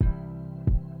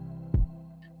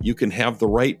You can have the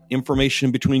right information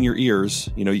between your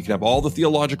ears. You can have all the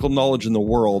theological knowledge in the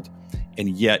world.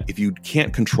 And yet, if you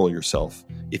can't control yourself,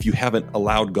 if you haven't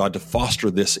allowed God to foster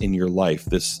this in your life,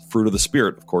 this fruit of the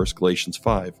Spirit, of course, Galatians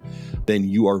 5, then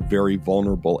you are very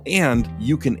vulnerable and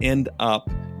you can end up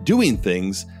doing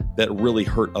things that really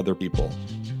hurt other people.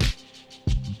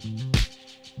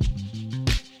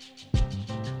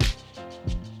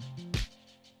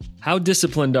 How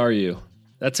disciplined are you?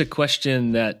 That's a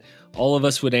question that all of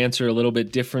us would answer a little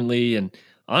bit differently. And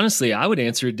honestly, I would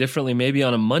answer it differently maybe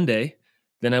on a Monday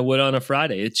than I would on a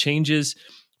Friday. It changes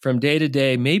from day to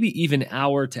day, maybe even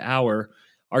hour to hour.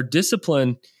 Our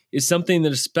discipline is something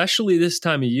that, especially this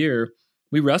time of year,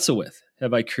 we wrestle with.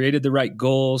 Have I created the right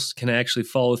goals? Can I actually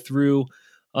follow through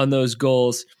on those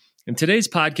goals? In today's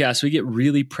podcast, we get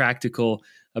really practical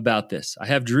about this. I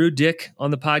have Drew Dyck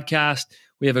on the podcast.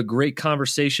 We have a great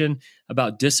conversation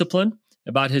about discipline,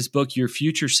 about his book, Your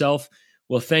Future Self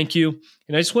Will Thank You.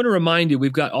 And I just want to remind you,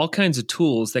 we've got all kinds of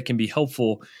tools that can be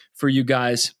helpful for you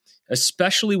guys,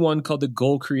 especially one called the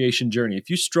Goal Creation Journey. If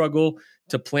you struggle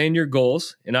to plan your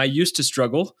goals, and I used to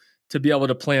struggle to be able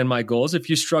to plan my goals, if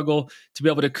you struggle to be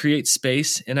able to create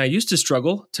space, and I used to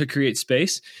struggle to create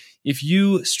space, if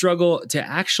you struggle to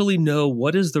actually know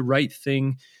what is the right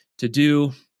thing to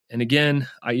do, and again,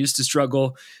 I used to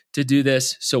struggle to do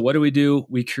this. So what do?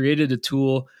 We created a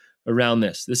tool around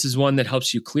this. This is one that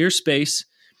helps you clear space.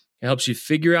 It helps you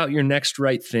figure out your next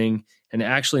right thing and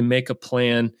actually make a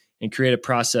plan and create a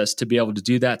process to be able to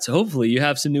do that. So hopefully you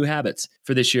have some new habits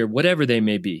for this year, whatever they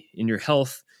may be, in your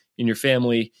health, in your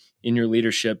family, in your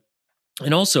leadership.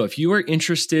 And also, if you are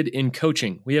interested in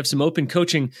coaching, we have some open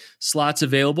coaching slots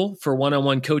available for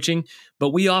one-on-one coaching,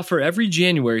 but we offer every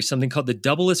January something called the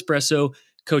Double Espresso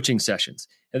Coaching Sessions.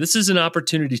 And this is an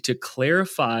opportunity to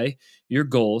clarify your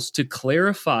goals, to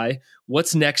clarify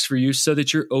what's next for you so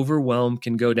that your overwhelm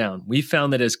can go down. We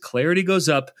found that as clarity goes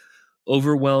up,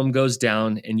 overwhelm goes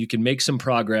down, and you can make some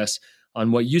progress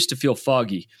on what used to feel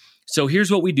foggy. So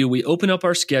here's what we do. We open up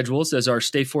our schedules as our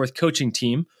Stay Forth coaching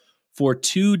team for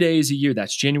 2 days a year.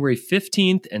 That's January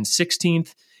 15th and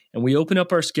 16th. And we open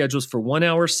up our schedules for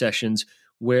 1-hour sessions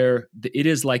where it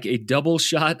is like a double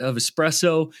shot of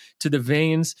espresso to the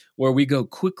veins, where we go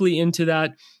quickly into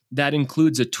that. That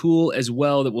includes a tool as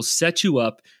well that will set you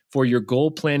up for your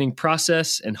goal planning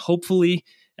process and hopefully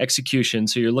execution.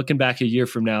 So you're looking back a year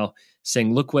from now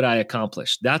saying, look what I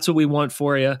accomplished. That's what we want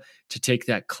for you, to take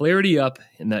that clarity up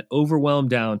and that overwhelm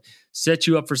down, set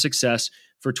you up for success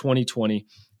for 2020.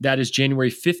 That is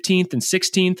January 15th and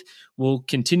 16th. We'll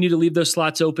continue to leave those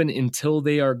slots open until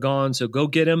they are gone. So go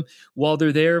get them while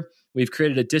they're there. We've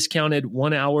created a discounted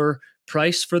 1-hour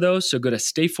price for those. So go to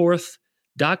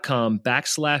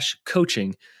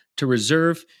stayforth.com/coaching to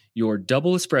reserve your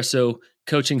Double Espresso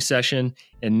coaching session.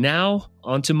 And now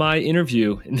onto my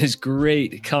interview in this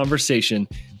great conversation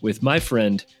with my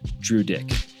friend, Drew Dyck.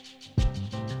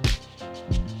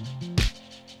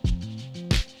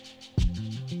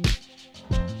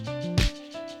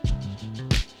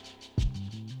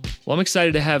 Well, I'm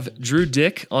excited to have Drew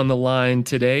Dyck on the line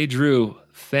today. Drew,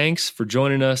 thanks for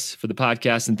joining us for the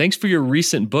podcast, and thanks for your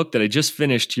recent book that I just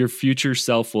finished, Your Future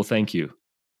Self Will Thank You.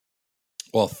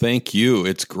 Well, thank you.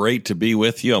 It's great to be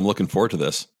with you. I'm looking forward to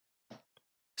this.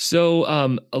 So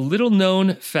a little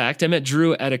known fact, I met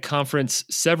Drew at a conference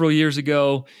several years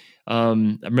ago. I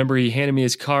remember he handed me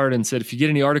his card and said, if you get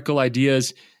any article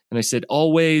ideas, and I said,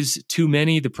 always too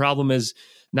many. The problem is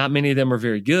not many of them are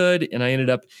very good. And I ended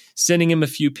up sending him a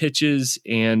few pitches,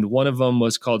 and one of them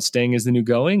was called Staying is the New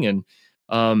Going. And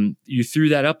you threw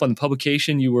that up on the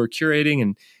publication you were curating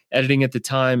and editing at the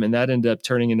time, and that ended up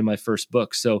turning into my first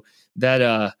book. So that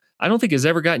I don't think has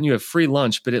ever gotten you a free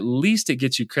lunch, but at least it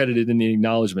gets you credited in the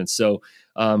acknowledgments. So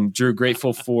Drew,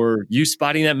 grateful for you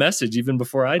spotting that message even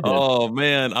before I did. Oh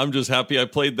man, I'm just happy I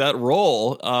played that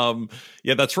role.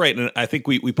 Yeah, that's right. And I think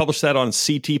we published that on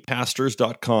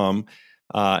ctpastors.com.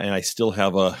 And I still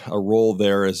have a role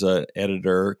there as a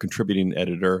editor, contributing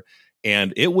editor,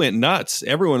 and it went nuts.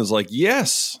 Everyone is like,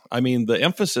 yes. I mean, the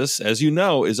emphasis, as you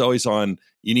know, is always on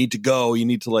you need to go, you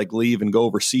need to leave and go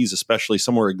overseas, especially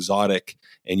somewhere exotic.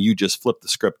 And you just flipped the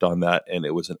script on that. And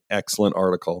it was an excellent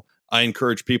article. I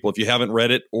encourage people, if you haven't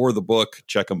read it or the book,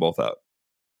 check them both out.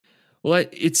 Well,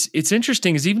 it's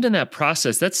interesting is even in that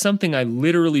process, that's something I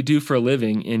literally do for a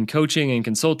living in coaching and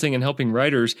consulting and helping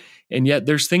writers. And yet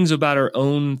there's things about our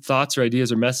own thoughts or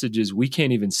ideas or messages we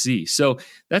can't even see. So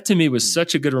that to me was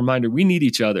such a good reminder. We need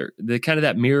each other. The kind of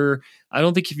that mirror. I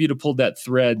don't think if you'd have pulled that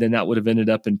thread, then that would have ended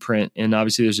up in print. And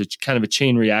obviously there's a kind of a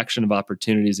chain reaction of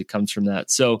opportunities that comes from that.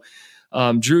 So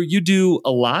Drew, you do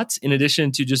a lot in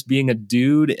addition to just being a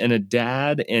dude and a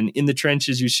dad. And in the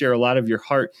trenches, you share a lot of your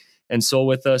heart and soul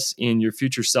with us, and your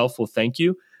future self will thank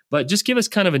you. But just give us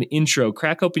kind of an intro,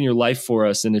 crack open your life for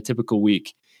us in a typical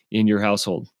week in your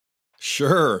household.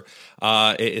 Sure.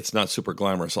 It's not super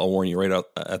glamorous. I'll warn you right out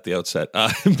at the outset.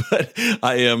 But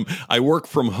I work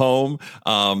from home.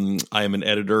 I am an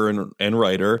editor and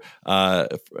writer.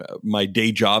 My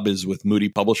day job is with Moody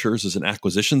Publishers as an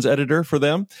acquisitions editor for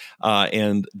them.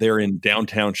 And they're in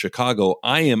downtown Chicago.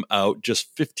 I am out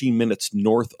just 15 minutes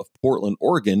north of Portland,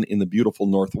 Oregon in the beautiful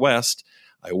Northwest.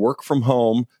 I work from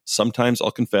home. Sometimes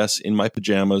I'll confess in my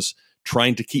pajamas,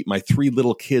 trying to keep my 3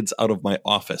 little kids out of my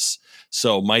office.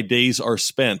 So my days are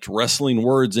spent wrestling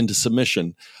words into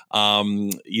submission,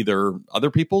 either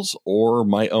other people's or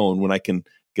my own. When I can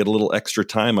get a little extra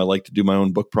time, I like to do my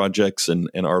own book projects and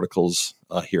articles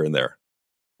here and there.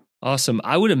 Awesome.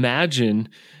 I would imagine,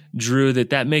 Drew,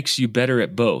 that makes you better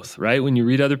at both, right? When you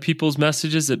read other people's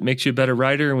messages, it makes you a better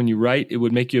writer. And when you write, it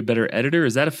would make you a better editor.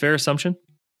 Is that a fair assumption?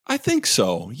 I think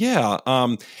so. Yeah.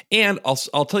 And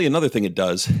I'll tell you another thing it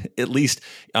does, at least,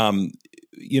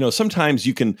 sometimes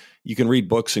you can read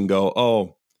books and go,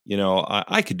 oh,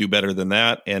 I could do better than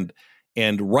that.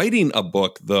 And writing a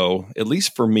book, though, at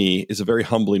least for me, is a very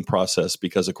humbling process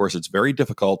because, of course, it's very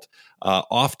difficult.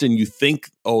 Often you think,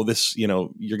 oh, this, you're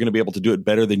going to be able to do it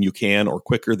better than you can or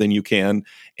quicker than you can.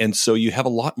 And so you have a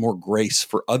lot more grace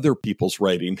for other people's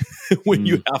writing when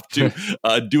you have to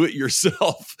do it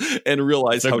yourself and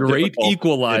realize it's how a great difficult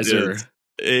equalizer. it is.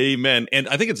 Amen. And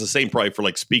I think it's the same probably for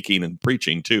like speaking and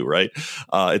preaching too, right?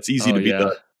 It's easy to be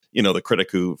the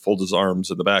critic who folds his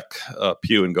arms in the back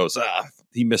pew and goes,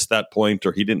 he missed that point,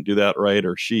 or he didn't do that right,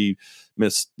 or she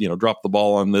missed, dropped the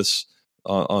ball on this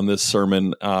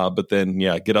sermon. But then,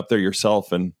 get up there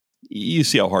yourself and you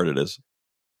see how hard it is.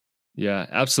 Yeah,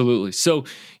 absolutely. So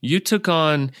you took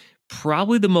on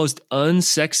probably the most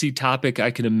unsexy topic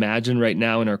I can imagine right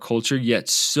now in our culture, yet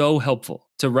so helpful,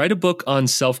 to write a book on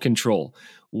self-control.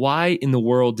 Why in the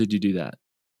world did you do that?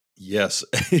 Yes,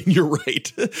 you're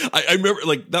right. I remember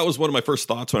that was one of my first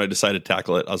thoughts when I decided to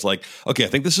tackle it. I was like, okay, I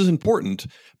think this is important,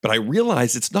 but I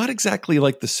realized it's not exactly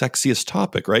like the sexiest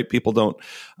topic, right? People don't,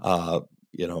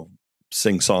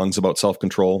 sing songs about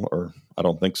self-control, or I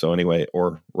don't think so anyway,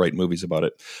 or write movies about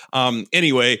it.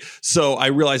 Anyway, so I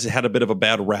realized it had a bit of a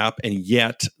bad rap, and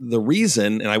yet the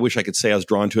reason, and I wish I could say I was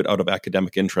drawn to it out of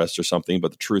academic interest or something, but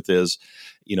the truth is,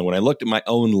 when I looked at my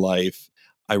own life,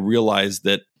 I realized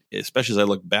that, especially as I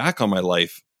look back on my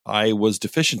life, I was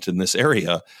deficient in this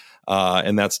area.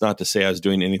 And that's not to say I was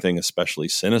doing anything especially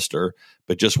sinister,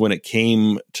 but just when it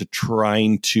came to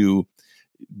trying to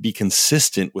be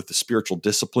consistent with the spiritual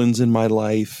disciplines in my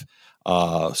life,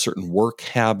 certain work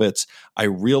habits, I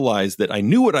realized that I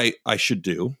knew what I should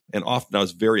do. And often I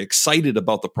was very excited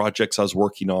about the projects I was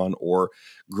working on or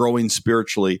growing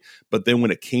spiritually. But then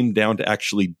when it came down to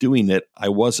actually doing it, I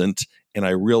wasn't. And I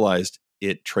realized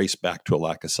it traced back to a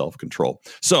lack of self-control.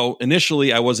 So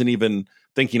initially, I wasn't even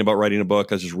thinking about writing a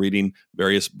book. I was just reading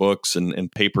various books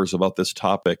and papers about this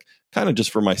topic, kind of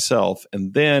just for myself.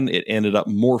 And then it ended up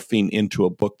morphing into a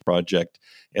book project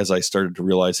as I started to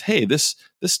realize, hey, this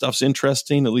stuff's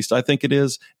interesting, at least I think it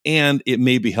is, and it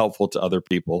may be helpful to other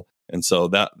people. And so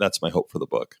that's my hope for the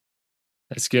book.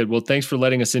 That's good. Well, thanks for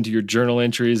letting us into your journal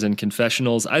entries and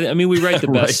confessionals. I mean, we write the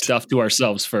best stuff to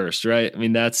ourselves first, right? I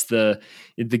mean, that's the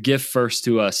gift first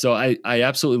to us. So I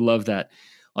absolutely love that.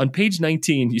 On page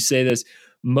 19, you say this: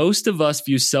 most of us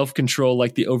view self-control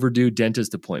like the overdue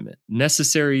dentist appointment,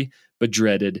 necessary but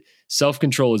dreaded.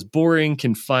 Self-control is boring,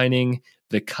 confining,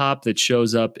 the cop that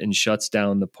shows up and shuts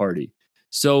down the party.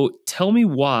 So tell me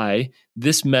why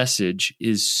this message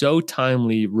is so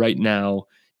timely right now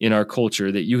in our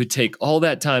culture that you would take all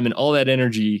that time and all that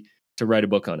energy to write a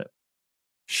book on it.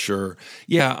 Sure.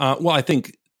 Yeah. Well, I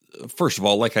think, first of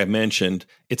all, like I mentioned,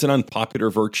 it's an unpopular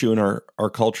virtue in our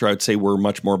culture. I'd say we're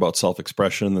much more about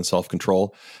self-expression than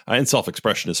self-control. And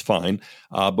self-expression is fine.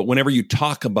 But whenever you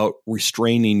talk about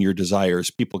restraining your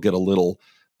desires, people get a little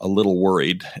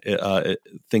worried,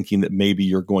 thinking that maybe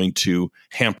you're going to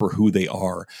hamper who they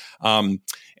are.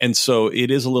 And so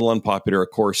it is a little unpopular. Of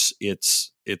course,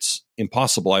 it's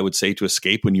impossible, I would say, to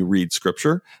escape when you read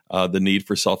scripture, the need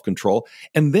for self-control.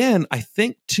 And then I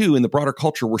think, too, in the broader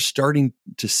culture, we're starting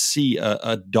to see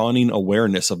a dawning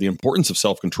awareness of the importance of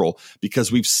self-control,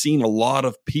 because we've seen a lot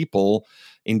of people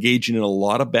engaging in a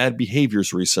lot of bad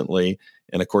behaviors recently.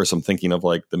 And of course, I'm thinking of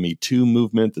like the Me Too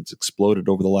movement that's exploded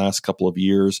over the last couple of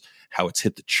years, how it's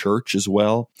hit the church as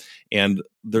well. And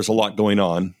there's a lot going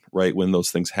on, right, when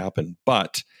those things happen.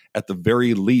 But at the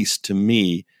very least, to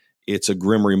me, it's a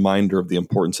grim reminder of the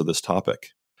importance of this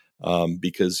topic.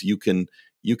 because you can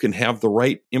have the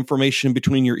right information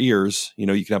between your ears.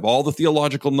 You can have all the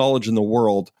theological knowledge in the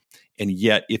world, and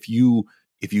yet if you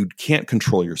can't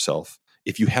control yourself,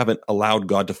 if you haven't allowed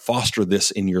God to foster this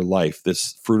in your life,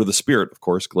 this fruit of the Spirit, of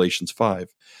course, Galatians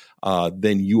 5,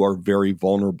 then you are very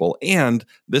vulnerable. And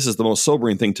this is the most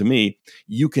sobering thing to me.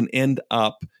 You can end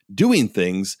up doing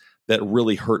things that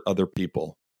really hurt other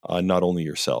people, not only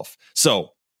yourself.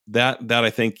 So that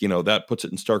I think, that puts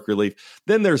it in stark relief.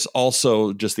 Then there's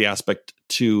also just the aspect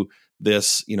to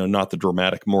this, not the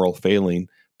dramatic moral failing,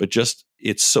 but just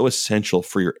it's so essential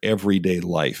for your everyday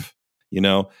life.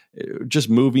 Just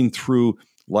moving through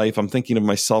life. I'm thinking of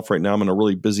myself right now. I'm in a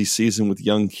really busy season with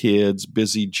young kids,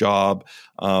 busy job,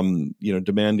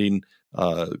 demanding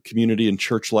community and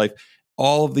church life.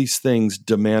 All of these things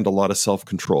demand a lot of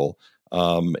self-control.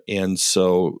 And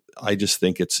so I just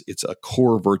think it's a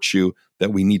core virtue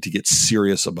that we need to get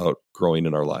serious about growing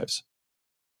in our lives.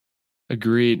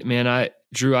 Agreed, man.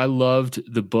 Drew, I loved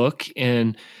the book,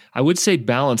 and I would say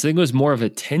balance. I think it was more of a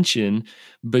tension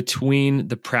between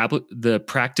the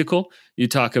practical, you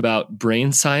talk about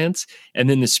brain science, and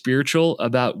then the spiritual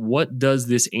about what does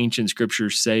this ancient scripture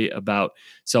say about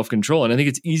self-control. And I think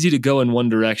it's easy to go in one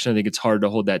direction. I think it's hard to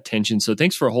hold that tension. So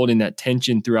thanks for holding that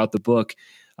tension throughout the book.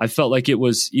 I felt like it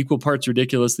was equal parts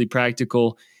ridiculously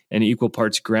practical and equal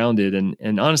parts grounded.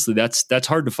 And honestly, that's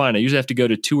hard to find. I usually have to go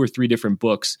to 2 or 3 different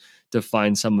books to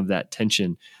find some of that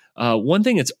tension. One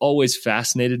thing that's always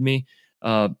fascinated me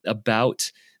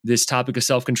about this topic of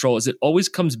self-control is it always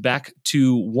comes back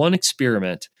to one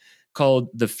experiment called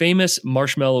the famous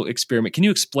marshmallow experiment. Can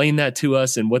you explain that to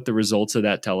us and what the results of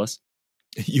that tell us?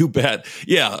 You bet.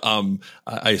 Yeah.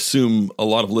 I assume a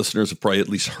lot of listeners have probably at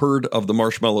least heard of the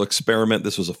marshmallow experiment.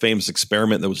 This was a famous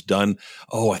experiment that was done,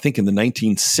 I think in the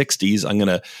 1960s. I'm going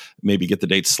to maybe get the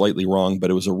dates slightly wrong,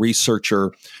 but it was a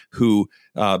researcher who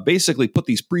basically put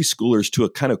these preschoolers to a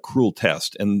kind of cruel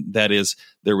test. And that is,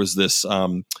 there was this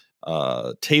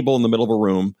table in the middle of a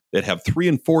room. They'd have 3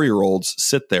 and 4-year-olds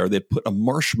sit there. They'd put a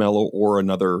marshmallow or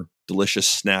another delicious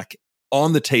snack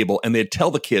on the table, and they'd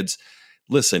tell the kids,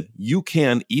 listen, you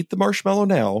can eat the marshmallow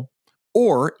now,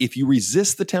 or if you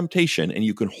resist the temptation and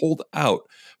you can hold out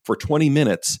for 20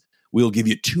 minutes, we'll give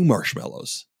you 2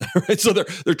 marshmallows. Right? So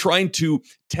they're trying to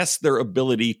test their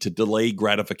ability to delay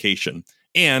gratification.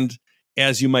 And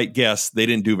as you might guess, they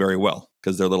didn't do very well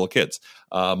because they're little kids.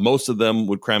 Most of them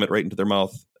would cram it right into their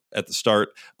mouth at the start.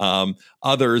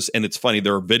 Others, and it's funny,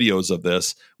 there are videos of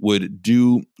this, would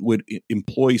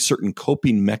employ certain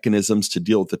coping mechanisms to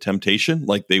deal with the temptation,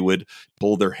 like they would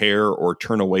pull their hair or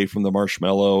turn away from the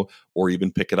marshmallow or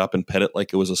even pick it up and pet it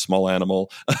like it was a small animal.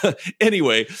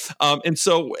 Anyway, and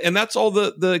that's all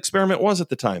the experiment was at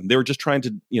the time. They were just trying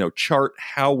to, chart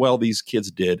how well these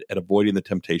kids did at avoiding the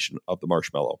temptation of the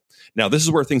marshmallow. Now, this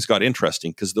is where things got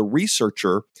interesting because the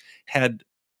researcher had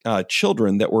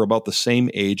children that were about the same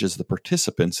age as the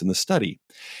participants in the study.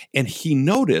 And he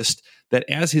noticed that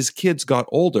as his kids got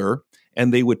older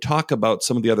and they would talk about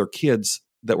some of the other kids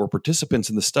that were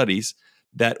participants in the studies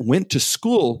that went to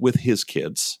school with his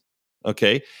kids,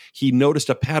 okay, he noticed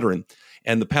a pattern.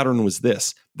 And the pattern was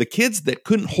this: the kids that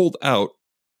couldn't hold out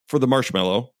for the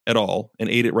marshmallow at all and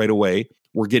ate it right away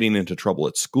were getting into trouble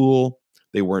at school.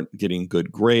 They weren't getting good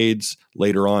grades.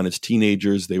 Later on, as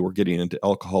teenagers, they were getting into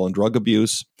alcohol and drug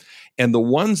abuse. And the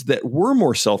ones that were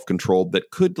more self-controlled,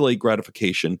 that could delay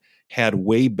gratification, had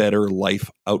way better life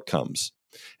outcomes.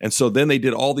 And so then they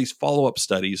did all these follow-up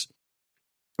studies.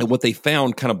 And what they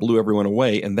found kind of blew everyone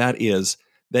away. And that is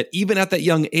that even at that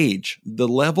young age, the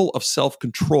level of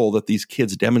self-control that these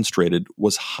kids demonstrated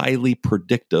was highly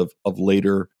predictive of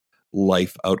later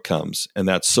life outcomes. And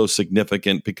that's so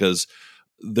significant because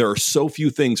there are so few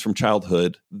things from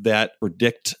childhood that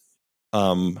predict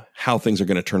how things are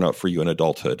going to turn out for you in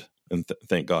adulthood. And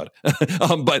thank God.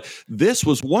 But this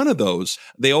was one of those.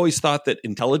 They always thought that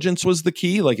intelligence was the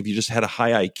key. Like if you just had a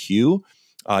high IQ,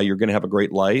 you're going to have a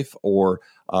great life. Or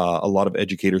a lot of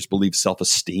educators believe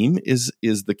self-esteem is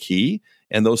the key.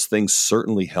 And those things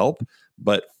certainly help.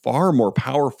 But far more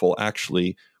powerful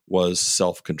actually was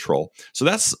self-control. So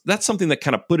that's something that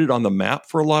kind of put it on the map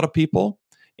for a lot of people.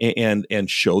 And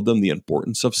showed them the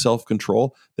importance of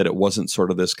self-control, that it wasn't sort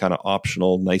of this kind of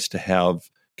optional, nice to have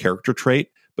character trait,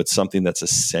 but something that's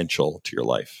essential to your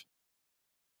life.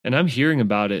 And I'm hearing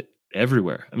about it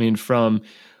everywhere. I mean, from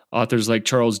authors like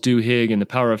Charles Duhigg and The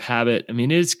Power of Habit. I mean,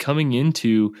 it is coming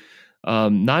into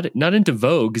not into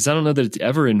vogue, because I don't know that it's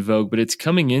ever in vogue, but it's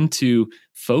coming into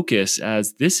focus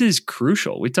as this is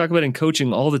crucial. We talk about in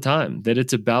coaching all the time that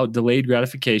it's about delayed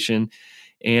gratification,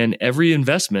 and every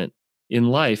investment in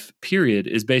life, period,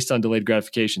 is based on delayed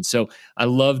gratification. So I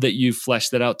love that you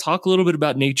fleshed that out. Talk a little bit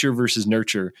about nature versus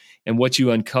nurture and what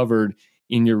you uncovered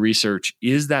in your research.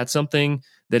 Is that something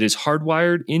that is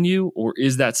hardwired in you, or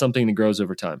is that something that grows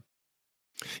over time?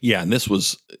 Yeah, and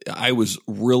I was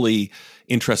really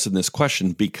interested in this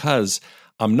question because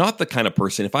I'm not the kind of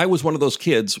person, if I was one of those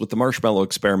kids with the marshmallow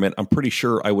experiment, I'm pretty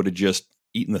sure I would have just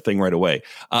eaten the thing right away.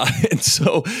 And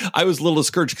so I was a little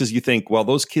discouraged because you think, well,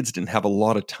 those kids didn't have a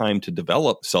lot of time to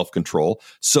develop self-control.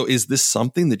 So is this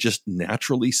something that just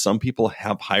naturally some people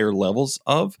have higher levels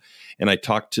of? And I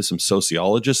talked to some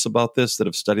sociologists about this that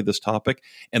have studied this topic.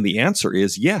 And the answer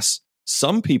is yes.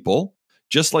 Some people,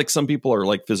 just like some people are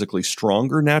like physically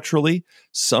stronger naturally,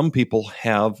 some people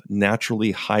have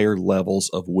naturally higher levels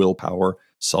of willpower,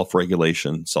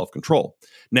 self-regulation, self-control.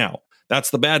 Now, that's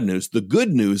the bad news. The good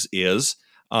news is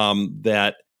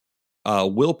that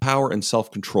willpower and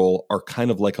self-control are kind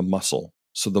of like a muscle.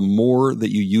 So the more that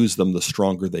you use them, the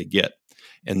stronger they get.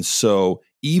 And so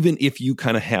even if you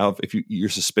kind of have, if you're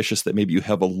suspicious that maybe you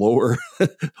have a lower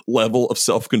level of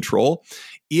self-control,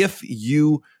 if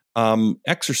you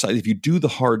exercise, if you do the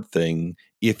hard thing,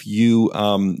 if you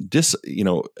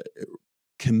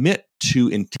commit to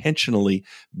intentionally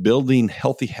building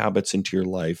healthy habits into your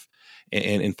life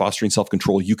and fostering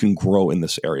self-control, you can grow in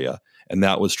this area. And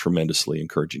that was tremendously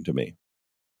encouraging to me.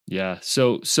 Yeah,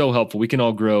 so helpful. We can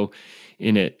all grow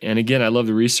in it. And again, I love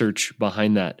the research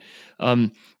behind that.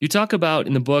 You talk about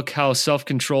in the book how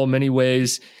self-control in many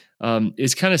ways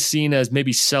is kind of seen as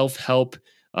maybe self-help,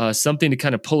 something to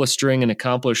kind of pull a string and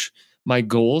accomplish my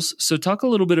goals. So talk a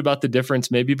little bit about the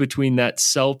difference maybe between that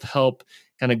self-help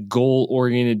kind of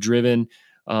goal-oriented driven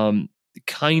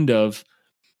kind of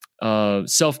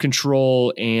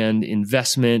self-control and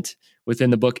investment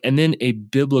within the book, and then a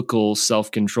biblical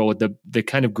self-control with the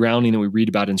kind of grounding that we read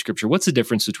about in Scripture. What's the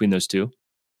difference between those two?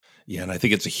 Yeah, and I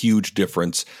think it's a huge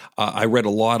difference. I read a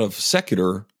lot of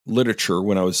secular literature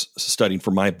when I was studying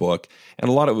for my book, and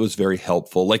a lot of it was very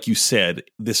helpful. Like you said,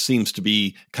 this seems to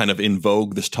be kind of in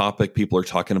vogue, this topic. People are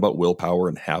talking about willpower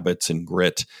and habits and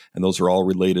grit, and those are all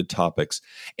related topics.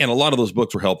 And a lot of those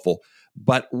books were helpful.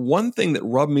 But one thing that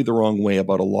rubbed me the wrong way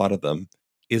about a lot of them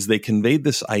is they conveyed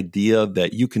this idea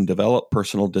that you can develop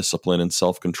personal discipline and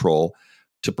self-control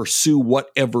to pursue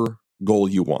whatever goal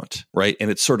you want, right? And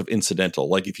it's sort of incidental.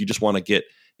 Like if you just want to get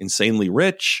insanely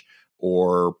rich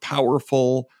or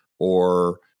powerful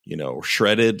or,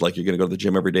 shredded, like you're going to go to the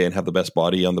gym every day and have the best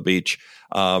body on the beach,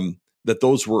 that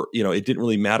those were, it didn't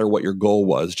really matter what your goal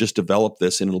was. Just develop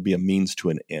this and it'll be a means to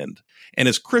an end. And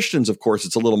as Christians, of course,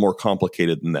 it's a little more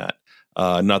complicated than that.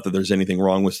 Not that there's anything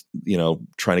wrong with,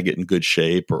 trying to get in good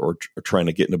shape or trying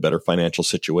to get in a better financial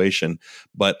situation.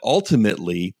 But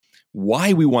ultimately,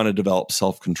 why we want to develop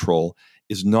self-control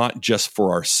is not just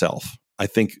for ourselves. I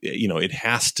think, it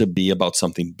has to be about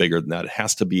something bigger than that. It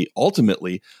has to be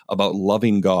ultimately about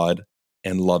loving God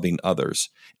and loving others.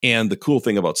 And the cool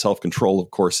thing about self-control,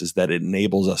 of course, is that it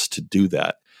enables us to do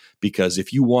that. Because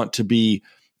if you want to be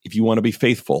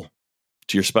faithful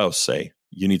to your spouse, say,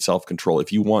 you need self-control.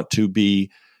 If you want to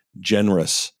be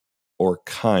generous or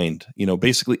kind,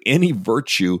 basically any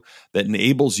virtue that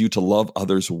enables you to love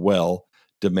others well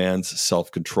demands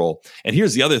self-control. And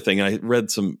here's the other thing. I read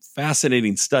some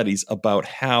fascinating studies about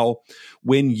how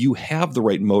when you have the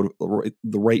right motive,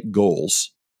 the right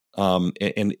goals,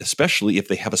 and especially if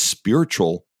they have a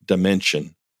spiritual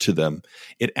dimension to them,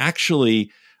 it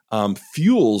actually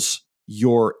fuels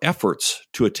your efforts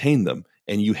to attain them,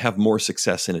 and you have more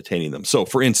success in attaining them. So,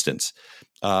 for instance,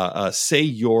 say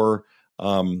your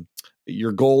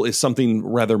goal is something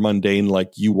rather mundane,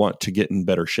 like you want to get in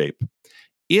better shape.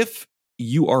 If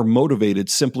you are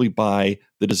motivated simply by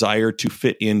the desire to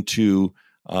fit into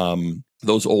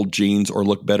those old jeans or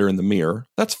look better in the mirror,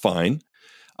 that's fine.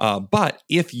 But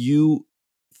if you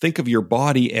think of your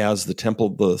body as the temple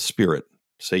of the Spirit,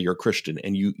 say you're a Christian,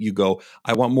 and you go,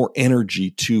 I want more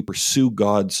energy to pursue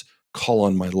God's call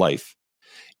on my life.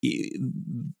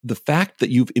 The fact that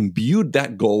you've imbued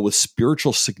that goal with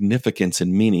spiritual significance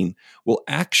and meaning will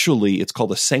actually, it's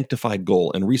called a sanctified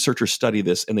goal. And researchers study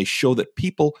this, and they show that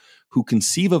people who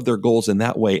conceive of their goals in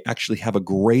that way actually have a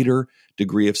greater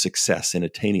degree of success in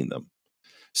attaining them.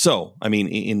 So, I mean,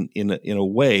 in a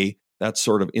way, that's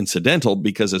sort of incidental,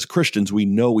 because as Christians, we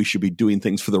know we should be doing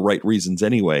things for the right reasons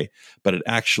anyway, but it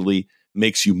actually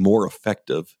makes you more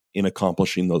effective in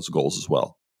accomplishing those goals as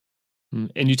well.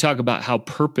 And you talk about how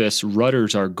purpose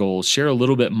rudders our goals. Share a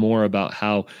little bit more about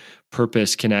how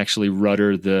purpose can actually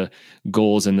rudder the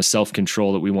goals and the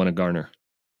self-control that we want to garner.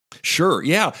 Sure,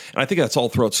 yeah. And I think that's all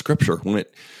throughout Scripture.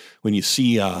 When you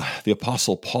see the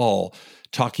Apostle Paul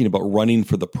talking about running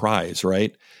for the prize,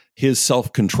 right? his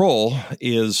self-control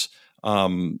is,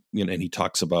 and he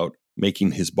talks about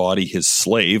making his body his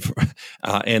slave.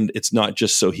 And it's not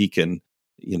just so he can,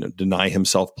 deny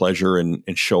himself pleasure and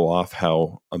show off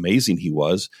how amazing he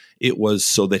was. It was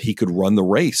so that he could run the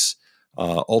race,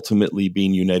 ultimately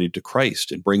being united to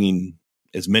Christ and bringing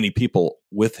as many people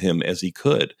with him as he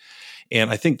could. And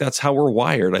I think that's how we're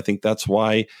wired. I think that's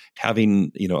why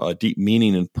having, a deep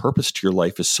meaning and purpose to your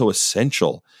life is so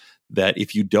essential, that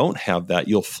if you don't have that,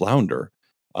 you'll flounder.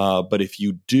 But if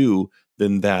you do,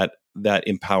 then that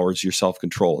empowers your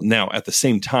self-control. Now, at the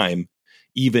same time,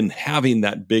 even having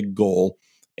that big goal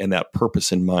and that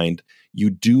purpose in mind, you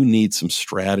do need some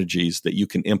strategies that you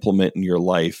can implement in your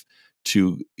life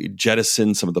to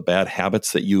jettison some of the bad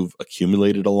habits that you've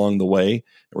accumulated along the way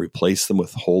and replace them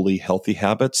with holy, healthy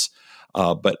habits.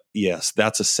 But yes,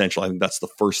 that's essential. I think that's the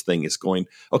first thing, is going,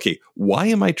 okay, why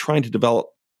am I trying to develop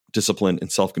discipline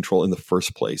and self-control in the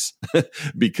first place?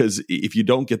 Because if you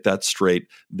don't get that straight,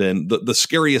 then the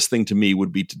scariest thing to me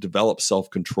would be to develop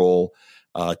self-control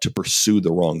to pursue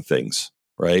the wrong things,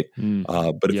 right?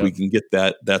 But if we can get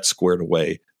that squared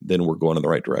away, then we're going in the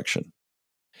right direction.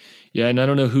 Yeah, and I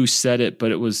don't know who said it,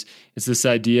 but it's this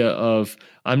idea of,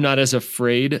 I'm not as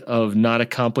afraid of not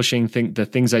accomplishing the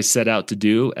things I set out to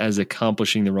do as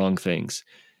accomplishing the wrong things.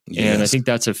 Yes. And I think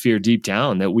that's a fear deep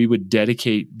down, that we would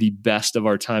dedicate the best of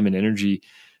our time and energy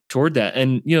toward that.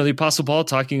 And, the Apostle Paul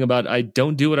talking about, I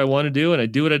don't do what I want to do and I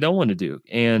do what I don't want to do.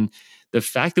 And the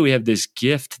fact that we have this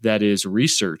gift that is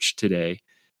research today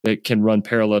that can run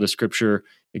parallel to Scripture,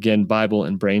 again, Bible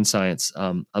and brain science.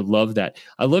 I love that.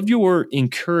 I love your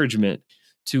encouragement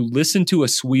to listen to a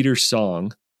sweeter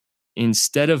song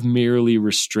instead of merely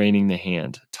restraining the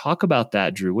hand. Talk about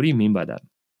that, Drew. What do you mean by that?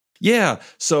 Yeah.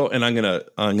 So, and I'm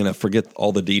gonna forget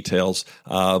all the details,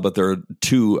 but there are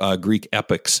two Greek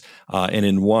epics, and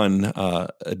in one,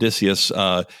 Odysseus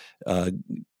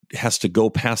has to go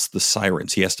past the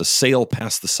sirens. He has to sail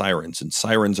past the sirens, and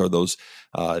sirens are those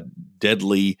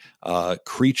deadly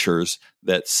creatures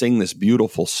that sing this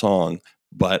beautiful song.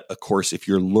 But of course, if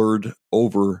you're lured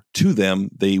over to them,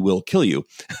 they will kill you.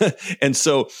 And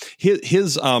so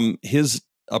his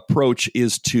approach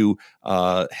is to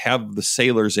have the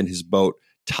sailors in his boat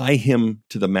tie him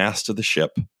to the mast of the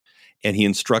ship, and he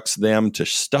instructs them to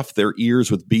stuff their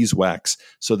ears with beeswax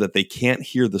so that they can't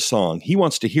hear the song. He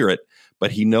wants to hear it,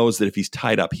 but he knows that if he's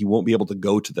tied up, he won't be able to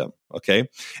go to them. Okay,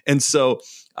 and so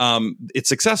it's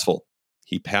successful.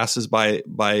 He passes by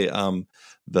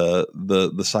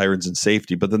the sirens in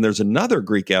safety. But then there's another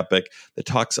Greek epic that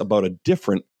talks about a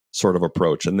different sort of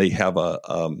approach, and they have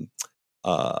I'm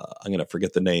going to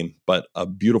forget the name, but a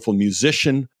beautiful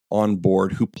musician on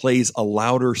board who plays a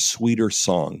louder, sweeter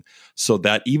song, so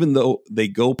that even though they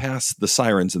go past the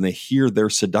sirens and they hear their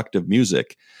seductive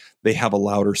music, they have a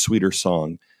louder, sweeter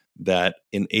song that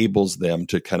enables them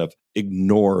to kind of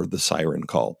ignore the siren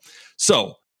call.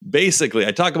 So basically,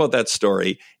 I talk about that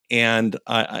story, and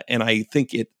I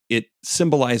think it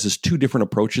symbolizes two different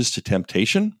approaches to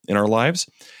temptation in our lives.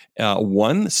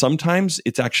 One, sometimes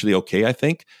it's actually okay, I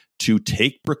think, to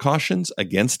take precautions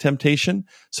against temptation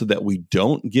so that we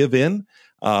don't give in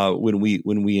when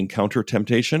we encounter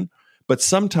temptation. But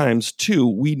sometimes, too,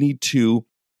 we need to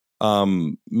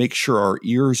make sure our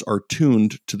ears are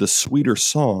tuned to the sweeter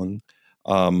song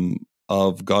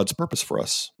of God's purpose for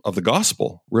us, of the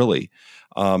gospel, really,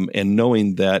 and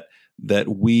knowing that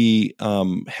we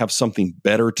have something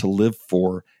better to live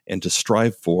for and to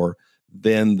strive for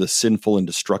than the sinful and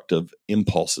destructive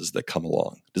impulses that come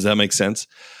along. Does that make sense?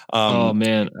 Oh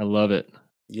man, I love it.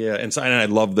 Yeah, and I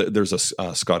love that there's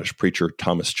a Scottish preacher,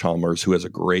 Thomas Chalmers, who has a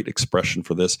great expression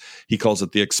for this. He calls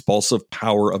it the expulsive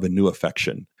power of a new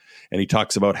affection. And he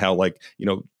talks about how,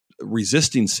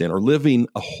 resisting sin or living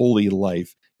a holy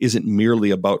life isn't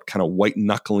merely about kind of white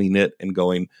knuckling it and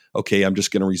going, okay, I'm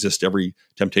just going to resist every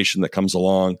temptation that comes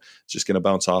along. It's just going to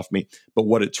bounce off me. But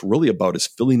what it's really about is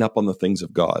filling up on the things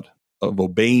of God, of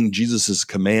obeying Jesus's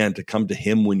command to come to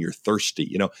him when you're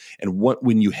thirsty, and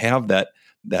when you have that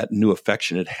new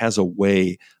affection, it has a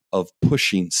way of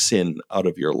pushing sin out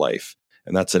of your life.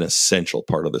 And that's an essential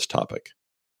part of this topic.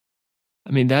 I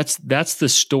mean, that's the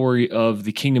story of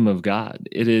the kingdom of God.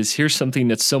 It is, here's something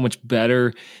that's so much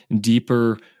better,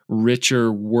 deeper,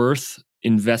 richer, worth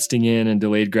investing in, and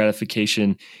delayed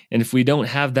gratification. And if we don't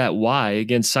have that why,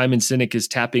 again, Simon Sinek is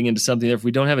tapping into something there. If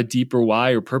we don't have a deeper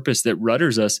why or purpose that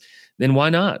rudders us, then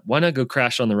why not? Why not go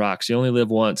crash on the rocks? You only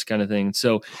live once, kind of thing.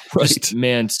 So, just,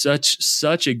 man,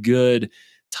 such a good,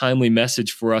 timely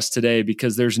message for us today,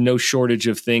 because there's no shortage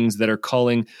of things that are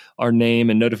calling our name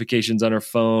and notifications on our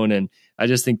phone. And I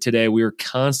just think today we are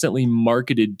constantly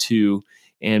marketed to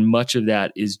and much of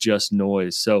that is just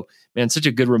noise. So, man, such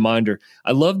a good reminder.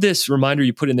 I love this reminder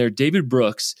you put in there. David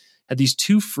Brooks had these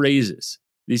two phrases,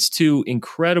 these two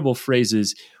incredible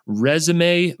phrases: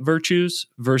 resume virtues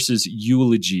versus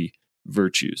eulogy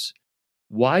virtues.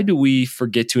 Why do we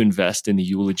forget to invest in the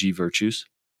eulogy virtues?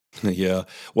 Yeah.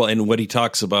 Well, and what he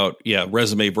talks about,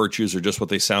 resume virtues are just what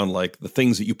they sound like, the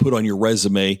things that you put on your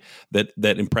resume that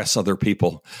impress other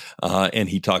people. And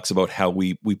he talks about how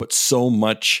we put so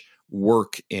much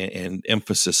work and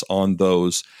emphasis on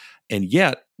those. And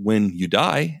yet, when you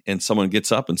die and someone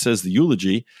gets up and says the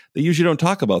eulogy, they usually don't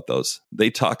talk about those. They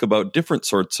talk about different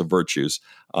sorts of virtues.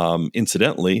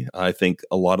 Incidentally, I think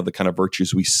a lot of the kind of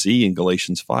virtues we see in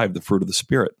Galatians 5, the fruit of the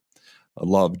Spirit: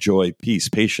 love, joy, peace,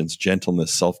 patience,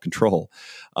 gentleness, self-control.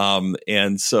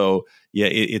 And so,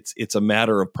 it's a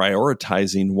matter of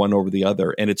prioritizing one over the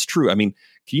other. And it's true. I mean,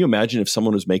 can you imagine if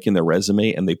someone was making their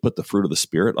resume and they put the fruit of the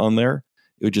Spirit on there?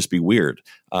 It would just be weird,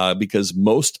 because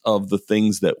most of the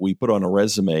things that we put on a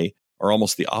resume are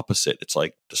almost the opposite. It's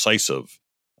like decisive,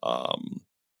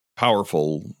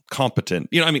 powerful,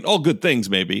 competent, all good things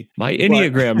maybe. My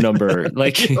Enneagram number,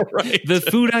 like right. the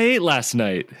food I ate last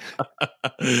night.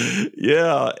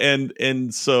 Yeah. And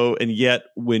yet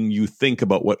when you think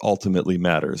about what ultimately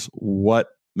matters, what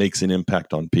makes an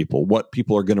impact on people, what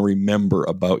people are going to remember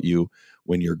about you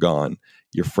when you're gone,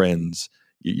 your friends,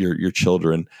 your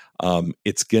children,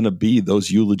 it's going to be those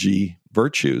eulogy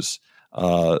virtues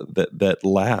that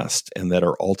last and that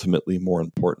are ultimately more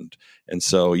important. And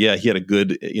so, he had a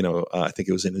good, I think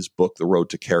it was in his book, The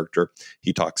Road to Character.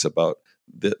 He talks about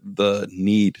the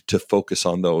need to focus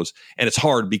on those. And it's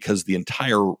hard because the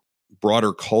entire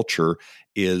broader culture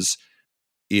is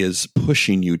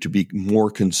pushing you to be more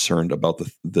concerned about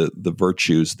the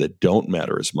virtues that don't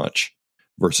matter as much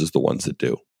versus the ones that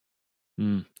do.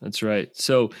 That's right.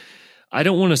 So I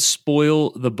don't want to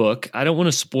spoil the book. I don't want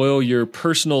to spoil your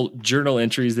personal journal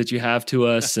entries that you have to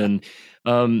us and,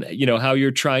 how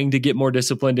you're trying to get more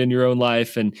disciplined in your own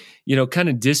life and, kind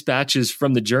of dispatches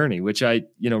from the journey, which I,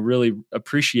 really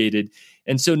appreciated.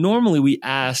 And so normally we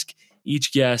ask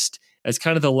each guest as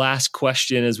kind of the last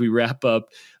question as we wrap up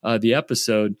the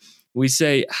episode, we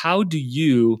say, how do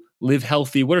you live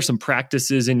healthy? What are some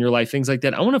practices in your life? Things like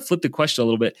that. I want to flip the question a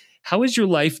little bit. How is your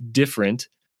life different,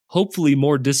 hopefully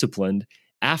more disciplined,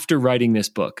 after writing this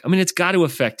book? I mean, it's got to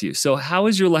affect you. So how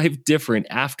is your life different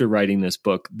after writing this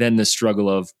book than the struggle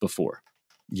of before?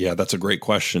 Yeah, that's a great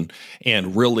question.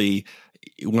 And really,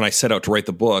 when I set out to write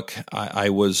the book, I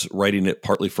was writing it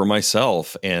partly for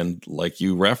myself. And like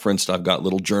you referenced, I've got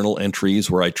little journal entries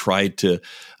where I tried to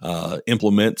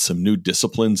implement some new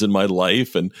disciplines in my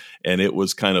life. And it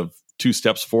was kind of 2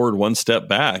 steps forward, 1 step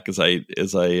back as I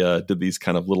did these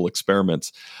kind of little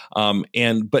experiments.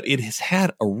 But it has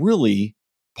had a really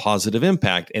positive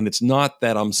impact. And it's not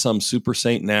that I'm some super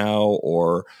saint now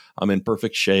or I'm in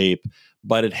perfect shape,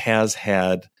 but it has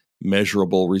had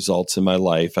measurable results in my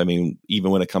life. I mean, even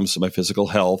when it comes to my physical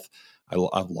health,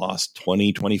 I've lost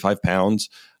 20, 25 pounds.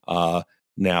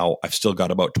 Now I've still got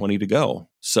about 20 to go.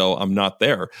 So I'm not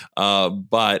there.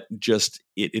 But just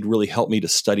it really helped me to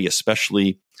study,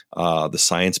 especially the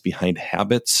science behind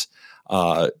habits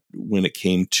when it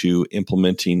came to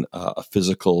implementing a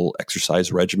physical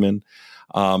exercise regimen.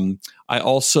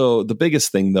 The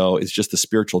biggest thing though, is just the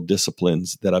spiritual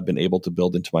disciplines that I've been able to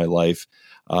build into my life.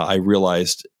 I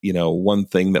realized, one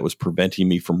thing that was preventing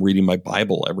me from reading my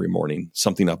Bible every morning,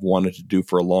 something I've wanted to do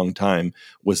for a long time,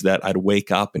 was that I'd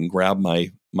wake up and grab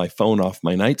my phone off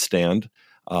my nightstand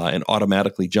and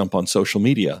automatically jump on social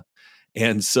media.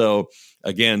 And so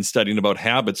again, studying about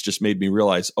habits just made me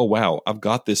realize, oh, wow, I've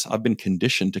got this. I've been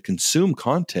conditioned to consume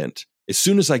content as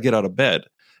soon as I get out of bed.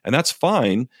 And that's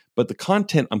fine, but the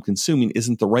content I'm consuming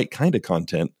isn't the right kind of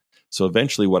content. So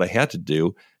eventually what I had to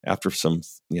do after some,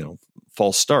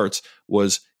 false starts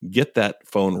was get that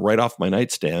phone right off my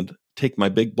nightstand, take my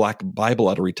big black Bible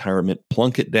out of retirement,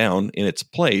 plunk it down in its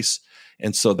place.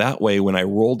 And so that way, when I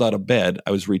rolled out of bed,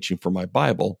 I was reaching for my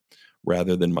Bible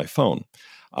rather than my phone.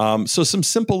 So some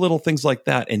simple little things like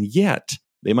that. And yet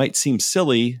they might seem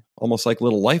silly, almost like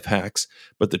little life hacks,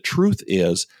 but the truth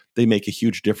is they make a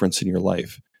huge difference in your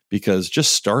life. Because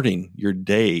just starting your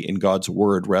day in God's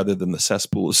word rather than the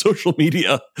cesspool of social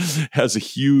media has a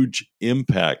huge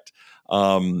impact.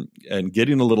 And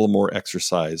getting a little more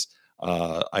exercise.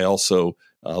 I also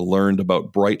learned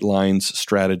about Bright Lines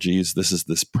strategies. This is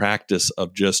this practice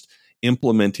of just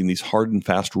implementing these hard and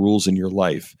fast rules in your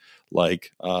life,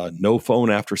 like no phone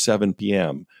after 7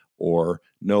 p.m. or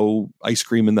no ice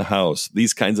cream in the house.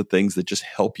 These kinds of things that just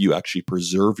help you actually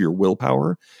preserve your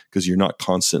willpower because you're not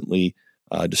constantly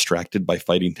distracted by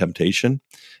fighting temptation.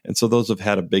 And so those have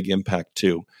had a big impact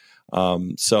too.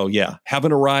 So yeah,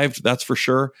 haven't arrived, that's for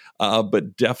sure,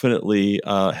 but definitely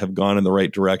have gone in the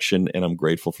right direction, and I'm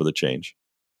grateful for the change.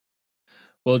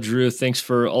 Well, Drew, thanks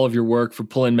for all of your work, for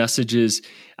pulling messages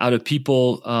out of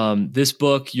people. This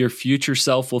book, Your Future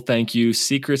Self Will Thank You,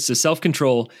 Secrets to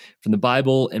Self-Control from the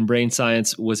Bible and Brain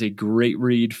Science, was a great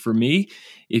read for me.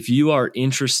 If you are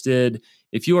interested,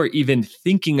 if you are even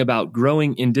thinking about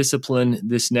growing in discipline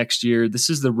this next year, this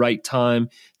is the right time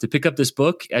to pick up this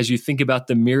book as you think about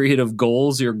the myriad of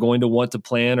goals you're going to want to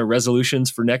plan or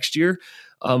resolutions for next year.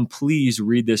 Please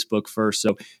read this book first.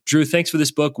 So, Drew, thanks for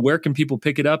this book. Where can people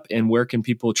pick it up, and where can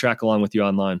people track along with you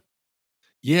online?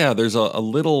 Yeah, there's a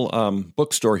little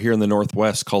bookstore here in the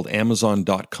Northwest called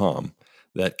Amazon.com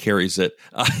that carries it.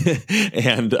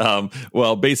 And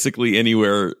well, basically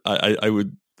anywhere I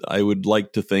would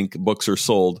like to think books are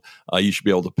sold, you should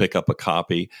be able to pick up a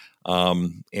copy.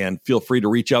 And feel free to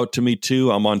reach out to me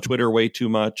too. I'm on Twitter way too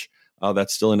much.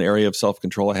 That's still an area of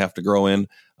self-control I have to grow in,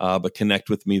 but connect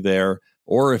with me there.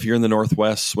 Or if you're in the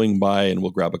Northwest, swing by and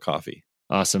we'll grab a coffee.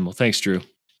 Awesome. Well, thanks, Drew.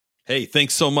 Hey,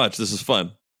 thanks so much. This is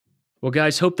fun. Well,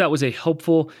 guys, hope that was a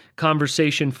helpful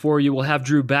conversation for you. We'll have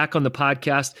Drew back on the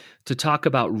podcast to talk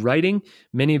about writing.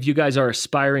 Many of you guys are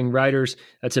aspiring writers.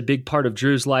 That's a big part of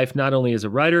Drew's life, not only as a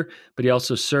writer, but he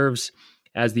also serves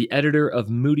as the editor of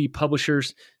Moody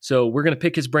Publishers. So we're going to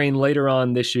pick his brain later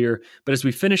on this year. But as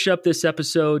we finish up this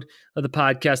episode of the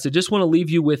podcast, I just want to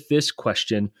leave you with this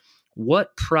question.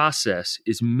 What process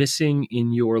is missing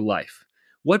in your life?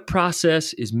 What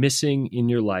process is missing in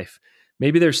your life?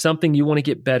 Maybe there's something you want to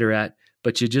get better at,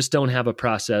 but you just don't have a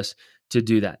process to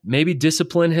do that. Maybe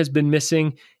discipline has been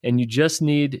missing, and you just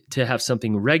need to have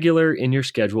something regular in your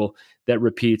schedule that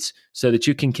repeats so that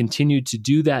you can continue to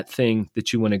do that thing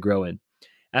that you want to grow in.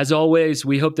 As always,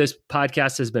 we hope this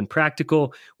podcast has been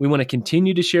practical. We want to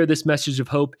continue to share this message of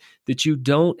hope that you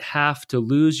don't have to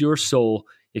lose your soul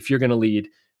if you're going to lead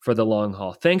for the long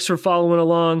haul. Thanks for following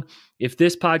along. If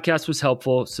this podcast was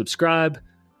helpful, subscribe,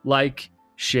 like,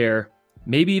 share,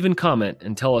 maybe even comment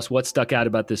and tell us what stuck out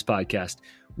about this podcast.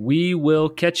 We will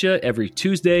catch you every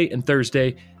Tuesday and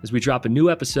Thursday as we drop a new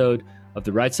episode of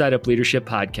the Right Side Up Leadership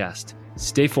Podcast.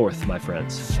 Stay forth, my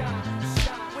friends.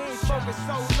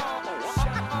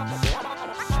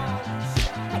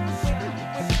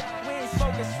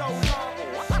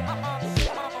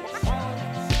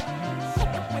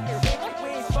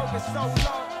 So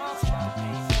long.